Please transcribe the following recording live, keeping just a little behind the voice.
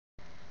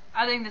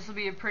I think this will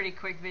be a pretty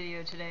quick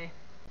video today.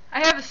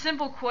 I have a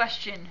simple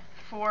question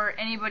for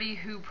anybody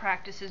who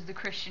practices the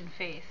Christian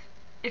faith.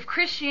 If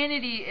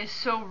Christianity is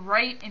so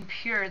right and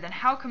pure, then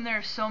how come there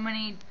are so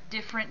many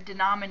different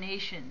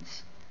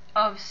denominations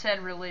of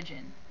said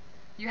religion?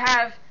 You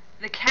have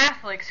the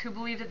Catholics who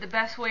believe that the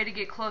best way to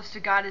get close to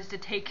God is to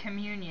take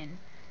communion.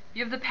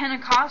 You have the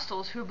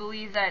Pentecostals who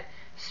believe that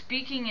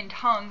speaking in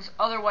tongues,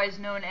 otherwise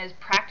known as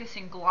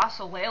practicing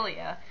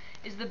glossolalia,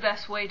 is the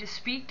best way to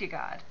speak to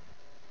God.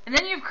 And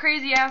then you have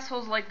crazy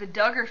assholes like the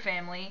Duggar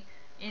family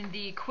in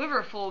the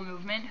Quiverful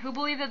movement who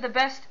believe that the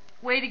best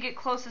way to get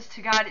closest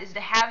to God is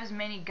to have as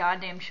many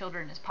goddamn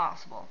children as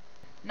possible.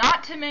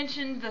 Not to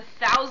mention the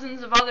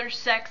thousands of other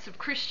sects of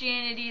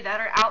Christianity that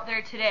are out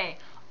there today,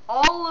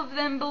 all of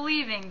them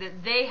believing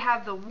that they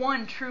have the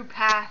one true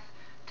path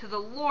to the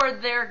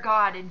Lord their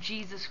God in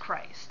Jesus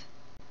Christ.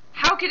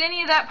 How could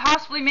any of that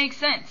possibly make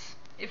sense?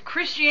 If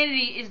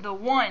Christianity is the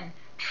one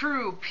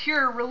true,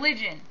 pure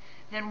religion,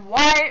 then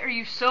why are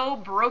you so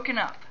broken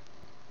up?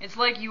 It's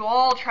like you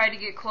all tried to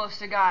get close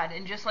to God,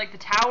 and just like the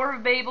Tower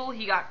of Babel,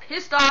 he got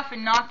pissed off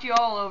and knocked you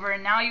all over,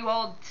 and now you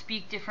all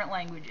speak different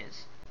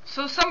languages.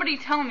 So somebody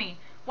tell me,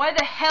 why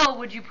the hell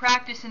would you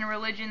practice in a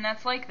religion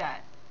that's like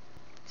that?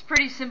 It's a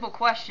pretty simple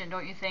question,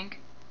 don't you think?